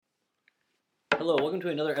Hello, welcome to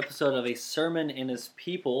another episode of A Sermon and His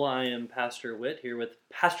People. I am Pastor Witt here with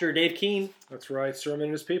Pastor Dave Keene. That's right, Sermon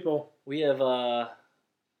and His People. We have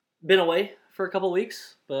been away for a couple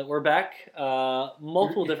weeks, but we're back.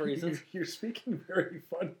 Multiple different reasons. You're speaking very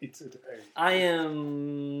funny today. I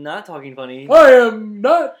am not talking funny. I am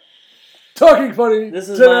not talking funny This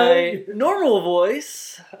is today. my normal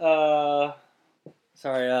voice. Sorry,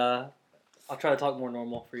 I'll try to talk more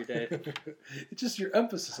normal for you, Dave. It's just your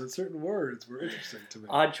emphasis on certain words were interesting to me.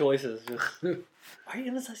 Odd choices. Just, why are you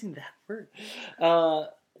emphasizing that word?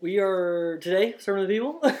 We are today, Sermon of the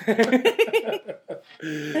People.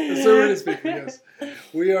 The Sermon and His People, yes.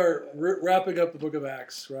 We are wrapping up the book of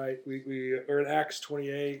Acts, right? We are in Acts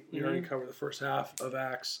 28. We already covered the first half of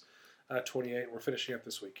Acts 28. We're finishing up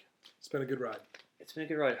this week. It's been a good ride. It's been a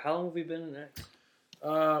good ride. How long have we been in Acts?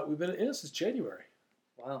 We've been in it since January.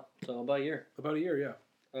 Wow, so about a year. About a year, yeah.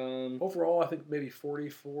 Overall, I think maybe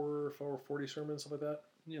 40 sermons, something like that.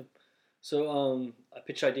 Yeah. So I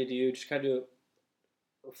pitched the idea to you, just kind of do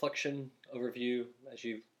a reflection, overview as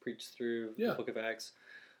you preach through the book of Acts.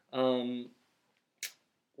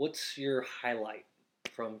 What's your highlight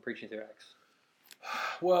from preaching through Acts?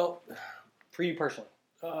 Well, for you personally.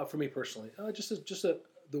 For me personally, just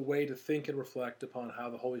the way to think and reflect upon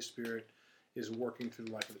how the Holy Spirit is working through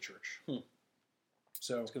the life of the church.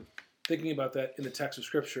 So thinking about that in the text of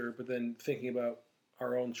Scripture, but then thinking about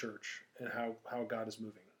our own church and how God is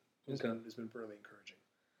moving has been really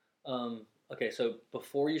encouraging. Okay, so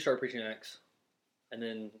before you start preaching Acts, and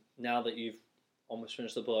then now that you've almost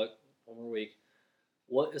finished the book, one more week,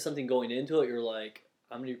 what is something going into it you're like,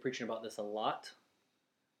 I'm going to be preaching about this a lot?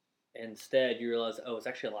 Instead, you realize, oh, it's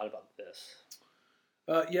actually a lot about this.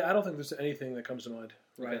 Yeah, I don't think there's anything that comes to mind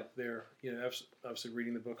right Okay. there. You know, obviously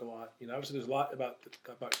reading the book a lot. You know, obviously there's a lot about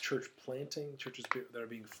church planting, churches that are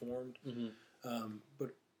being formed.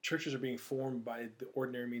 But churches are being formed by the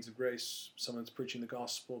ordinary means of grace. Someone's preaching the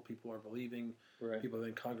gospel. People are believing. Right. People are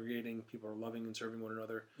then congregating. People are loving and serving one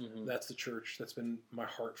another. That's the church. That's been my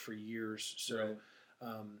heart for years. So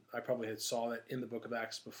I probably had saw that in the book of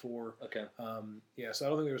Acts before. Okay. So I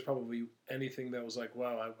don't think there was probably anything that was like,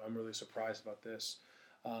 wow, I'm really surprised about this.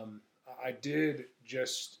 I did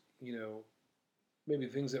just, maybe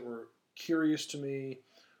things that were curious to me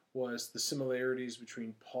was the similarities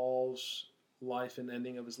between Paul's life and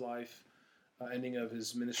ending of his life, ending of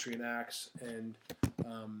his ministry in Acts, and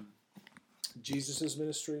Jesus'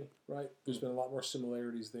 ministry, right? There's been a lot more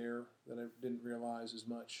similarities there that I didn't realize as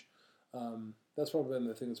much. That's probably been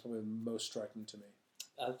the thing that's probably most striking to me.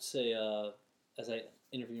 I would say, as I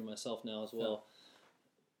interview myself now as well,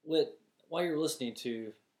 while you're listening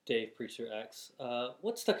to Dave preach through Acts,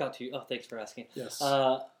 what stuck out to you? Oh, thanks for asking. Yes.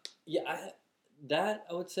 I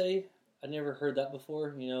would say I never heard that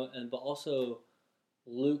before, but also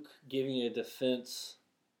Luke giving a defense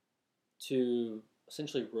to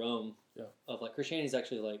essentially Rome of like Christianity is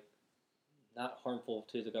actually like not harmful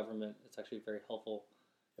to the government. It's actually very helpful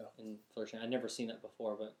in flourishing. I'd never seen that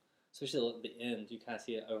before, but especially at the end, you kind of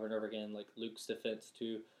see it over and over again, like Luke's defense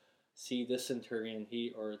to see this centurion,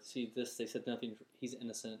 see this, they said nothing, he's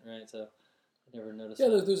innocent, right? So I never noticed that.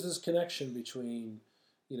 Yeah, there's this connection between,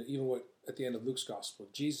 even what at the end of Luke's gospel,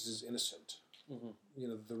 Jesus is innocent.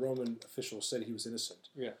 The Roman officials said he was innocent.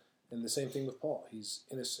 Yeah. And the same thing with Paul. He's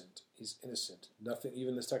innocent. He's innocent. Nothing,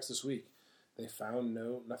 even this text this week, they found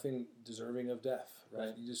nothing deserving of death,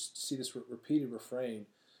 right? You just see this repeated refrain.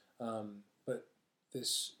 But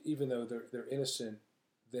this, even though they're innocent,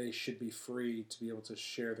 they should be free to be able to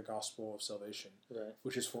share the gospel of salvation,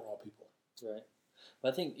 which is for all people. Right.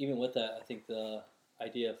 But I think even with that, I think the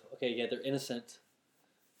idea of, they're innocent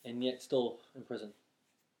and yet still in prison.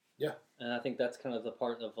 Yeah. And I think that's kind of the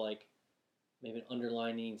part of like maybe an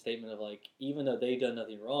underlining statement of like, even though they've done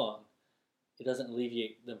nothing wrong, it doesn't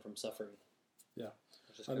alleviate them from suffering. Yeah.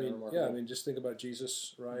 I mean, just think about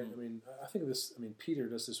Jesus, right? I think of this, Peter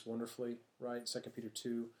does this wonderfully, right? 2 Peter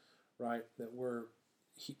 2, right? That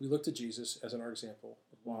we looked at Jesus as our example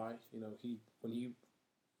of why, when he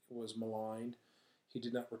was maligned, he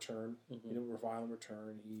did not return. He didn't revile in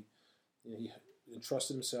return. He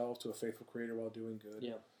entrusted himself to a faithful Creator while doing good.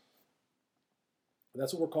 Yeah. And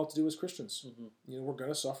that's what we're called to do as Christians. We're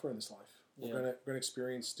going to suffer in this life. We're going to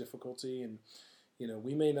experience difficulty, and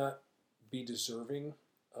we may not be deserving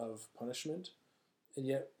of punishment, and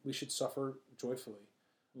yet we should suffer joyfully.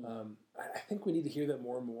 I think we need to hear that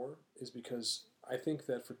more and more, is because I think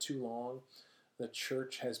that for too long, the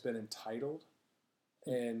church has been entitled,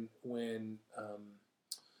 and when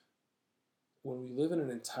we live in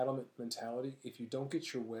an entitlement mentality, if you don't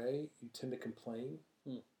get your way, you tend to complain,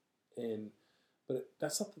 and But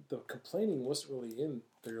that's not the complaining wasn't really in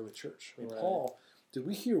the early church. I mean, Right. Paul, did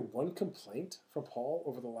we hear one complaint from Paul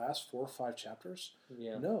over the last 4 or 5 chapters?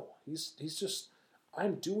 Yeah. No, he's just,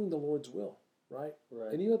 I'm doing the Lord's will, right?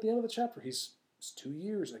 Right. And even at the end of the chapter, it's 2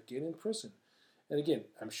 years again in prison. And again,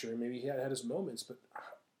 I'm sure maybe he had his moments, but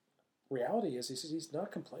reality is he's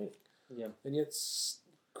not complaining. Yeah. And yet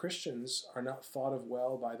Christians are not thought of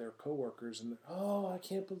well by their coworkers, and I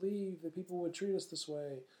can't believe that people would treat us this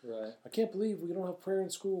way. Right. I can't believe we don't have prayer in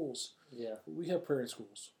schools. Yeah. We have prayer in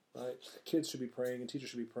schools, right? Kids should be praying, and teachers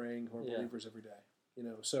should be praying who are believers every day.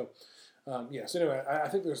 So so anyway, I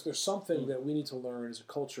think there's something that we need to learn as a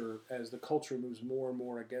culture, as the culture moves more and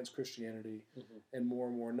more against Christianity, and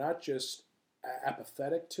more not just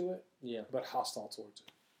apathetic to it, but hostile towards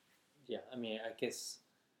it. Yeah, I guess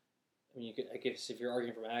if you're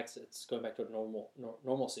arguing from Acts, it's going back to a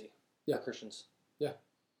normalcy for Christians. Yeah.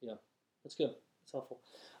 Yeah. That's good. That's helpful.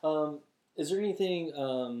 Is there anything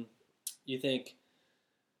you think,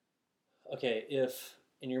 okay, if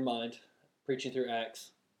in your mind, preaching through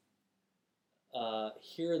Acts,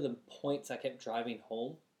 here are the points I kept driving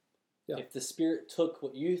home? Yeah. If the Spirit took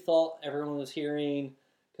what you thought everyone was hearing,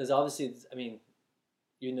 because obviously, right,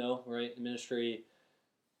 in ministry,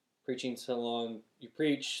 preaching so long, you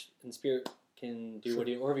preach, and the Spirit can do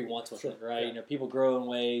whatever He wants with it, right? Yeah. People grow in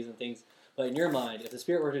ways and things. But in your mind, if the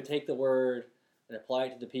Spirit were to take the Word and apply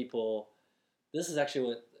it to the people, this is actually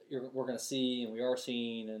what we're going to see, and we are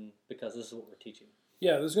seeing, and because this is what we're teaching.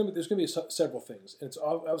 Yeah, there's going to be several things, and it's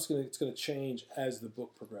obviously it's going to change as the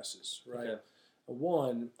book progresses, right? Okay.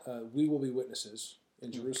 One, we will be witnesses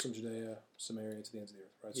in Jerusalem, Judea, Samaria, and to the ends of the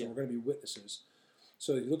earth, right? So we're going to be witnesses.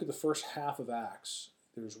 So you look at the first half of Acts.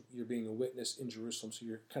 You're being a witness in Jerusalem, so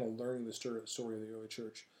you're kind of learning the story of the early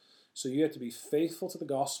church. So you have to be faithful to the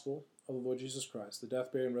gospel of the Lord Jesus Christ, the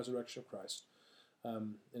death, burial, and resurrection of Christ,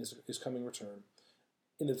 and his coming return,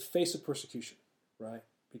 in the face of persecution, right?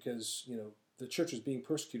 Because the church is being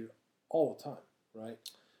persecuted all the time, right?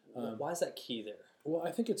 Why is that key there? Well,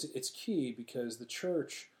 I think it's key because the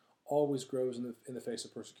church always grows in the face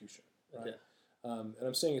of persecution, right? Okay. And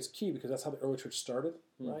I'm saying it's key because that's how the early church started,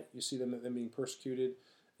 right? You see them being persecuted.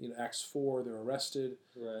 Acts 4, they're arrested.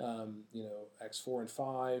 Right. Acts 4 and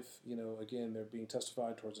 5, again, they're being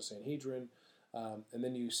testified towards the Sanhedrin. And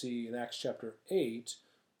then you see in Acts chapter 8,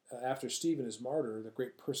 after Stephen is martyred, the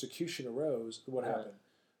great persecution arose. What happened?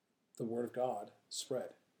 The word of God spread,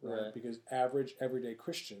 right? Because average, everyday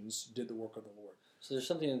Christians did the work of the Lord. So there's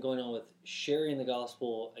something going on with sharing the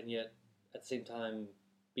gospel and yet at the same time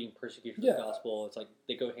being persecuted for the gospel. It's like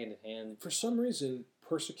they go hand in hand. For some reason,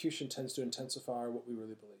 persecution tends to intensify what we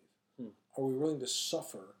really believe. Are we willing to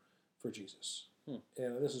suffer for Jesus?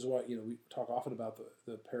 And this is why we talk often about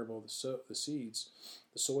the parable of the seeds,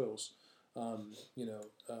 the soils.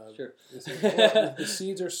 Sure. The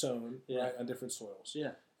seeds are sown right on different soils.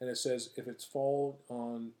 Yeah. And it says if it's fall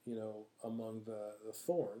on among the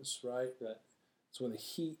thorns, right? Right. So when the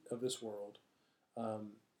heat of this world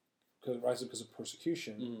rises because of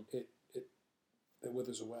persecution, it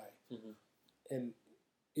withers away. And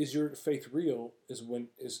is your faith real?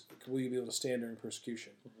 Will you be able to stand during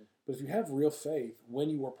persecution? But if you have real faith, when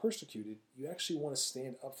you are persecuted, you actually want to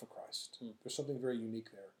stand up for Christ. There's something very unique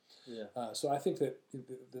there. Yeah. So I think that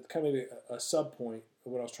kind of a sub point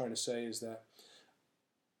of what I was trying to say is that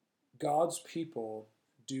God's people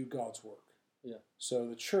do God's work. Yeah. So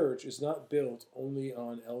the church is not built only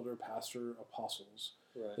on elder, pastor, apostles.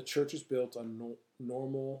 Right. The church is built on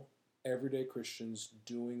normal, everyday Christians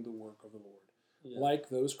doing the work of the Lord. Yeah. Like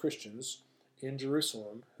those Christians in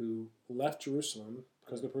Jerusalem who left Jerusalem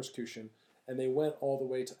because of the persecution, and they went all the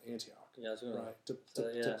way to Antioch,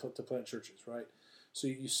 to plant churches, right? So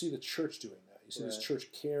you see the church doing that. You see this church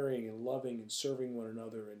caring and loving and serving one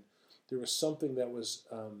another, and there was something that was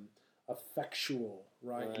effectual,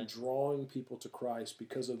 right, and drawing people to Christ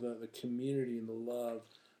because of the community and the love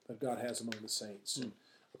that God has among the saints. And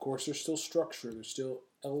of course, there's still structure. There's still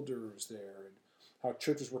elders there, and how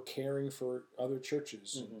churches were caring for other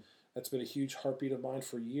churches. And that's been a huge heartbeat of mine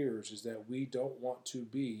for years, is that we don't want to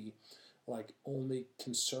be like only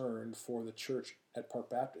concerned for the church at Park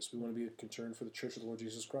Baptist. We want to be concerned for the Church of the Lord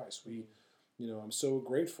Jesus Christ. I'm so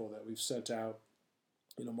grateful that we've sent out,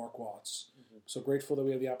 Mark Watts. So grateful that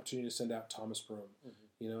we have the opportunity to send out Thomas Broom.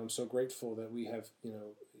 I'm so grateful that we have,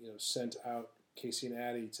 sent out Casey and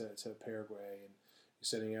Addie to Paraguay, and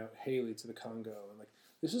sending out Haley to the Congo. And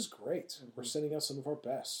this is great. We're sending out some of our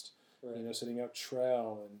best. Right. Sending out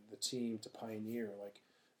Trell and the team to Pioneer.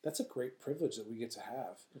 That's a great privilege that we get to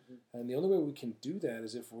have. And the only way we can do that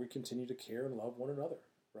is if we continue to care and love one another,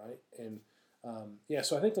 right? And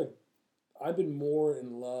so I think I've been more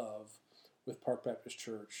in love with Park Baptist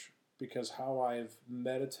Church because how I've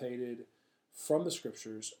meditated from the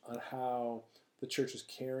Scriptures on how the church is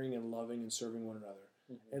caring and loving and serving one another,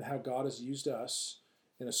 and how God has used us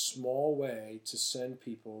in a small way to send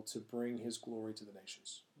people to bring His glory to the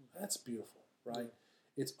nations. That's beautiful, right?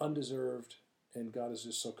 It's undeserved, and God is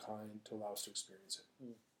just so kind to allow us to experience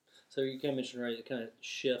it. So you kind of mentioned, right, it kind of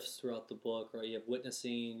shifts throughout the book, right? You have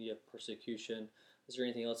witnessing, you have persecution. Is there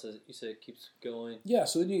anything else that you said keeps going? Yeah,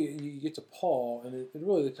 so then you get to Paul, and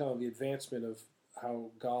really the kind of the advancement of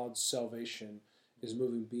how God's salvation is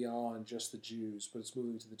moving beyond just the Jews, but it's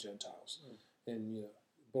moving to the Gentiles. And, you know,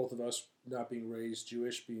 both of us not being raised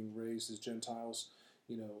Jewish, being raised as Gentiles,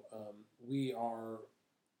 you know, we are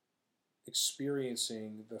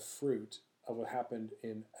experiencing the fruit of what happened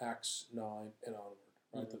in Acts 9 and onward,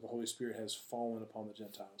 right? That the Holy Spirit has fallen upon the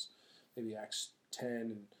Gentiles. Maybe Acts 10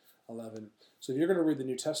 and 11. So if you're going to read the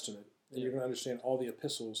New Testament and you're going to understand all the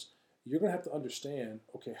epistles, you're going to have to understand,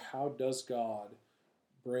 okay, how does God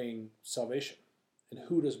bring salvation? And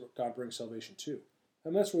who does God bring salvation to?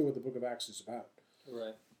 And that's really what the book of Acts is about.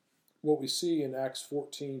 Right. What we see in Acts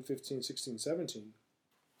 14, 15, 16, 17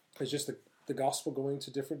 is just the gospel going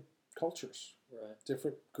to different cultures,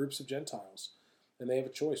 different groups of Gentiles. And they have a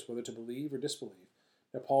choice whether to believe or disbelieve.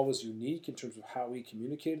 Now, Paul was unique in terms of how he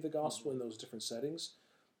communicated the gospel in those different settings,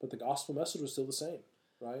 but the gospel message was still the same,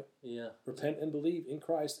 right? Yeah. Repent and believe in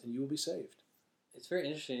Christ, and you will be saved. It's very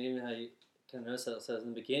interesting, even how you kind of notice that it says in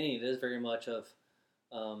the beginning, it is very much of,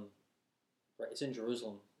 right, it's in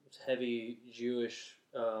Jerusalem. It's heavy Jewish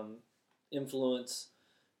influence,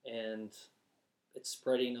 and it's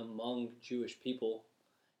spreading among Jewish people.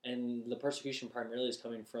 And the persecution primarily is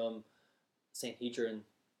coming from Sanhedrin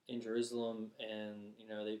in Jerusalem, and, you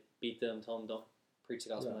know, they beat them, tell them don't preach the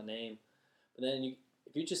gospel in the name. But then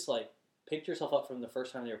if you just, like, picked yourself up from the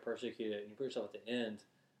first time they were persecuted, and you put yourself at the end,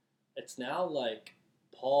 it's now, like,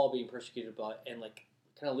 Paul being persecuted by, and, like,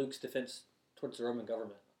 kind of Luke's defense towards the Roman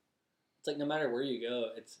government. It's like no matter where you go,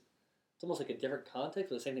 it's almost like a different context,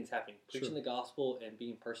 but the same thing's happening. Preaching the gospel and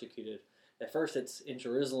being persecuted. At first, it's in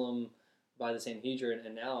Jerusalem by the Sanhedrin,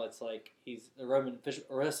 and now it's like he's a Roman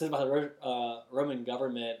arrested by the Roman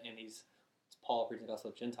government, and it's Paul preaching the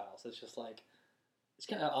gospel to Gentiles. It's just like, it's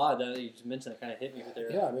kind of odd that you just mentioned it. Kind of hit me with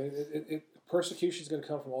there. Yeah, I mean, persecution is going to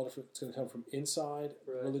come from all different. It's going to come from inside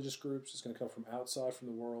religious groups. It's going to come from outside from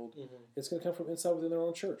the world. It's going to come from inside within their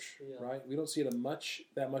own church, right? We don't see it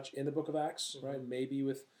that much in the book of Acts, right? Maybe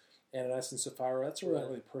with Ananias and Sapphira, that's not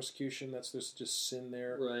really persecution. There's just sin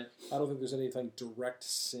there. Right. I don't think there's anything direct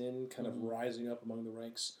sin kind of rising up among the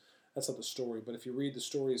ranks. That's not the story. But if you read the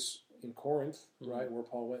stories in Corinth, right, where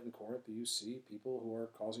Paul went in Corinth, you see people who are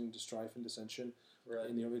causing strife and dissension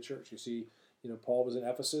in the early church. You see, you know, Paul was in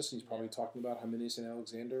Ephesus, and he's probably talking about Hymenaeus and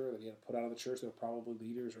Alexander that he had put out of the church. They were probably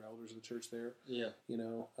leaders or elders of the church there. Yeah. You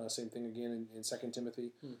know, same thing again in 2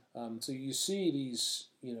 Timothy. So you see these,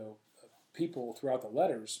 you know, people throughout the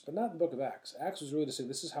letters, but not in the book of Acts. Acts was really to say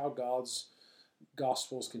this is how God's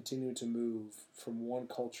gospels continue to move from one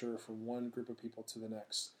culture, from one group of people to the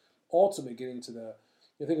next. Ultimately getting to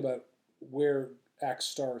think about where Acts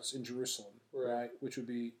starts in Jerusalem, right? Which would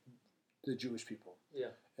be the Jewish people.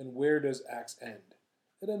 Yeah. And where does Acts end?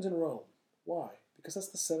 It ends in Rome. Why? Because that's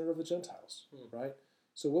the center of the Gentiles, right?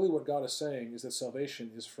 So really what God is saying is that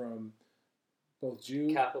salvation is from both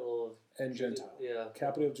Jew and Gentile. Yeah.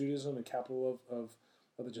 Capital of Judaism and capital of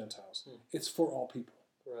the Gentiles. It's for all people.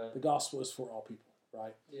 Right. The gospel is for all people,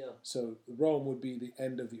 right? Yeah. So Rome would be the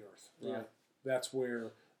end of the earth, right? Yeah. That's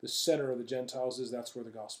where the center of the Gentiles is. That's where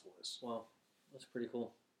the gospel is. Wow. That's pretty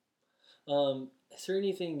cool. Is there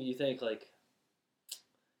anything you think, like,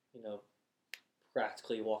 you know,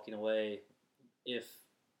 practically walking away, if,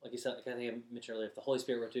 like you said, like I think I mentioned earlier, if the Holy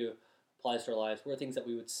Spirit were to apply to our lives, what are things that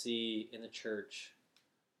we would see in the church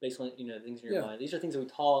based on, you know, things in your mind? These are things that we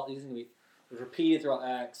taught, these things we repeated throughout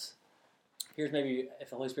Acts. Here's maybe if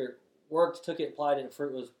the Holy Spirit worked, took it, applied it, and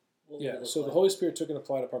fruit was... So the Holy Spirit took and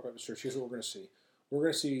applied to Park Baptist Church. Here's what we're going to see. We're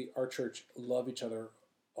going to see our church love each other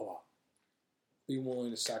a lot. Being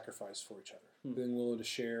willing to sacrifice for each other. Being willing to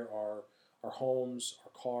share our homes,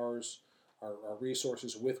 our cars, our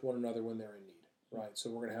resources with one another when they're in need. Right? So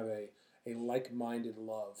we're going to have a like-minded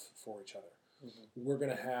love for each other. We're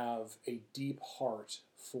going to have a deep heart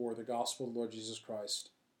for the gospel of the Lord Jesus Christ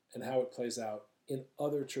and how it plays out in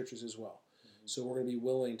other churches as well. So we're going to be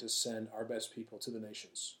willing to send our best people to the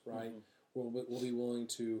nations, right? We'll be willing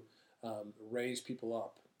to raise people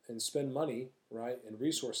up and spend money, right, and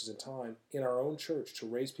resources and time in our own church to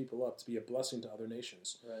raise people up to be a blessing to other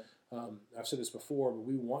nations. Right. I've said this before, but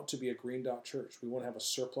we want to be a green dot church. We want to have a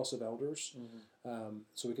surplus of elders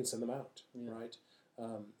so we can send them out, right?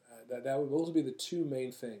 Those would be the two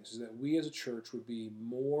main things: is that we as a church would be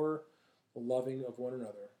more loving of one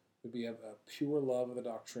another, would be a pure love of the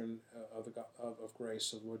doctrine of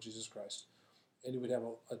grace of Lord Jesus Christ, and we would have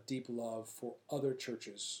a deep love for other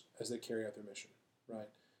churches as they carry out their mission, right?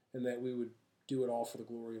 And that we would do it all for the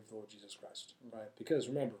glory of the Lord Jesus Christ, right? Because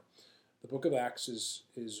remember, the book of Acts is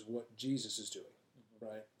what Jesus is doing,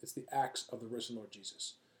 right? It's the acts of the risen Lord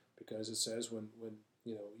Jesus, because it says when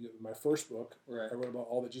my first book, right, I wrote about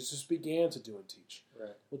all that Jesus began to do and teach.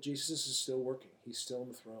 Right. Well, Jesus is still working; he's still on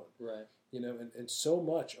the throne, right? And so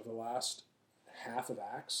much of the last half of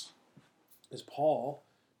Acts is Paul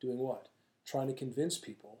doing what? Trying to convince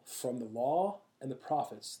people from the law and the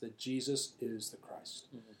prophets that Jesus is the Christ.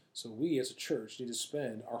 Mm-hmm. So we as a church need to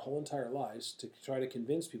spend our whole entire lives to try to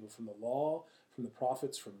convince people from the law, from the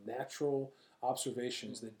prophets, from natural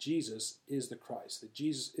observations that Jesus is the Christ, that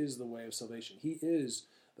Jesus is the way of salvation. He is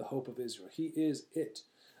the hope of Israel. He is it.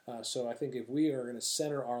 So I think if we are going to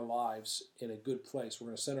center our lives in a good place, we're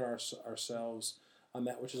going to center ourselves on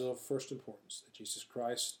that which is of first importance, that Jesus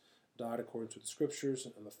Christ died according to the Scriptures,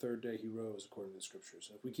 and on the third day he rose according to the Scriptures.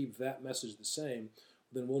 And if we keep that message the same,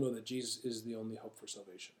 then we'll know that Jesus is the only hope for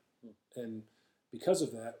salvation. And because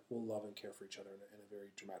of that, we'll love and care for each other in a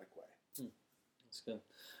very dramatic way. That's good.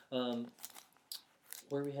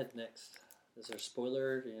 Where are we head next? Is there a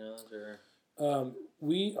spoiler? Is there...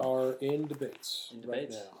 we are in debates right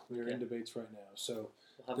now. We're in debates right now. So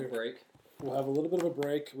we'll have a break. We'll have a little bit of a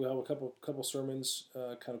break. We'll have a couple sermons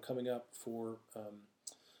kind of coming up for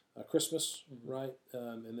Christmas, right?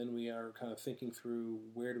 And then we are kind of thinking through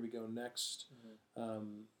where do we go next.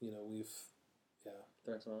 We've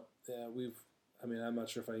thrown some out. Yeah, I'm not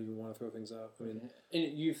sure if I even want to throw things out. And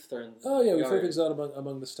you've thrown. Oh yeah, we throw things out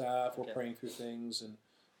among the staff. We're praying through things, and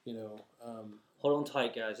hold on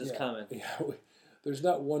tight, guys. It's coming. Yeah, there's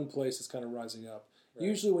not one place that's kind of rising up. Right.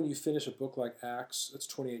 Usually, when you finish a book like Acts, it's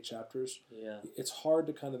 28 chapters. Yeah, it's hard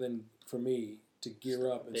to kind of then, for me, to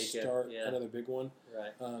gear up and start another big one.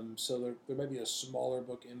 Right. So there may be a smaller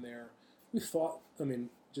book in there. We thought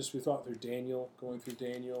through Daniel, going through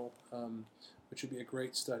Daniel. Which would be a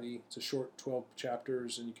great study. It's a short 12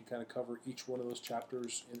 chapters, and you can kind of cover each one of those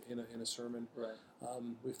chapters in a sermon. Right.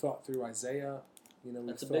 We thought through Isaiah.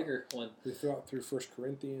 That's a bigger one. We thought through 1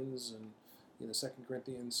 Corinthians and 2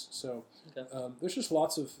 Corinthians. So there's just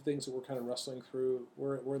lots of things that we're kind of wrestling through.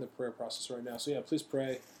 We're in the prayer process right now. So please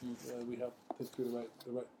pray. We help think through the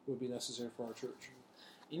right would be necessary for our church.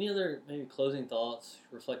 Any other maybe closing thoughts,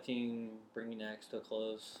 reflecting, bringing Acts to a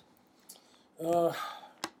close?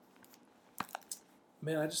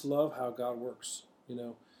 Man, I just love how God works,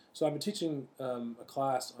 So I've been teaching a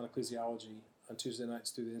class on ecclesiology on Tuesday nights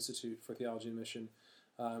through the Institute for Theology and Mission.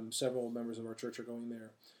 Several members of our church are going there.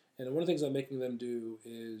 And one of the things I'm making them do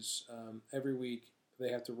is every week they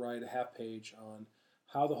have to write a half page on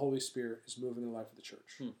how the Holy Spirit is moving in the life of the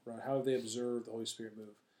church, right? How have they observed the Holy Spirit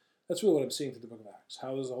move? That's really what I'm seeing through the book of Acts.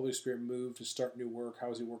 How does the Holy Spirit move to start new work? How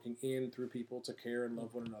is he working in through people to care and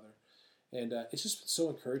love one another? And it's just been so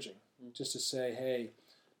encouraging just to say, hey,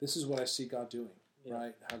 this is what I see God doing,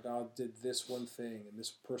 right? How God did this one thing, and this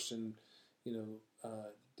person,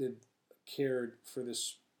 cared for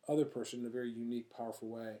this other person in a very unique, powerful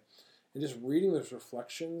way. And just reading those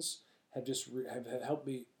reflections have helped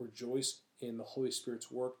me rejoice in the Holy Spirit's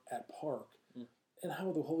work at Park, and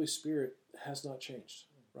how the Holy Spirit has not changed,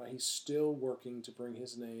 right? He's still working to bring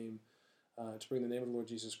His name, to bring the name of the Lord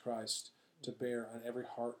Jesus Christ to bear on every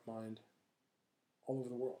heart, mind, all over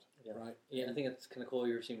the world, right? Yeah, I think it's kind of cool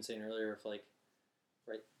you were even saying earlier of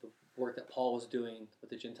the work that Paul was doing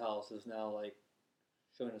with the Gentiles is now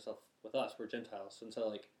showing himself with us. We're Gentiles, and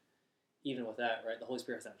so even with that, right, the Holy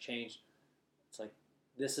Spirit has not changed. It's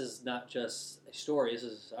this is not just a story. This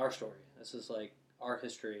is our story. This is our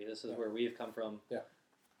history. This is where we've come from. Yeah,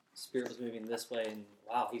 Spirit was moving this way, and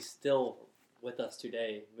wow, He's still with us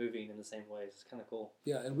today, moving in the same ways. It's kind of cool.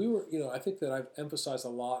 Yeah, and we were, I think that I've emphasized a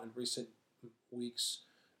lot in recent weeks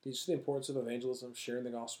just the importance of evangelism, sharing the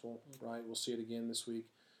gospel, right? We'll see it again this week.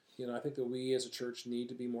 I think that we as a church need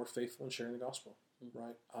to be more faithful in sharing the gospel,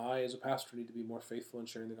 right? I as a pastor need to be more faithful in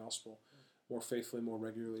sharing the gospel, more faithfully, more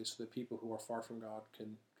regularly, so that people who are far from God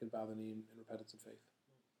can bow the knee in repentance and faith.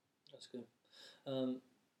 That's good.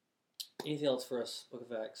 Anything else for us, Book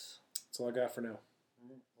of Acts? That's all I got for now. All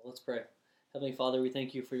right. Well, let's pray. Heavenly Father, we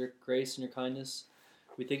thank you for your grace and your kindness.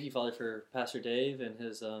 We thank you, Father, for Pastor Dave and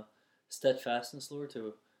his steadfastness, Lord,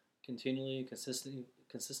 to continually,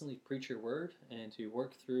 consistently preach your word and to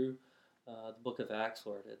work through the book of Acts,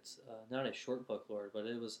 Lord. It's not a short book, Lord, but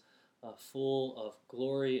it was full of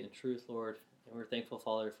glory and truth, Lord. And we're thankful,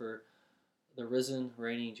 Father, for the risen,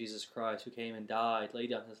 reigning Jesus Christ, who came and died, laid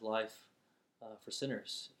down his life for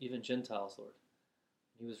sinners, even Gentiles, Lord.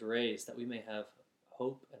 He was raised that we may have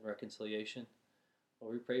hope and reconciliation.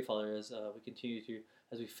 Lord, we pray, Father, as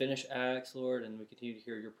we finish Acts, Lord, and we continue to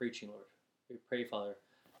hear your preaching, Lord. We pray, Father,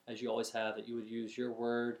 as you always have, that you would use your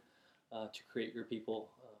word to create your people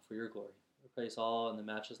for your glory. We pray this all in the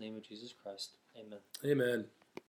matchless name of Jesus Christ. Amen. Amen.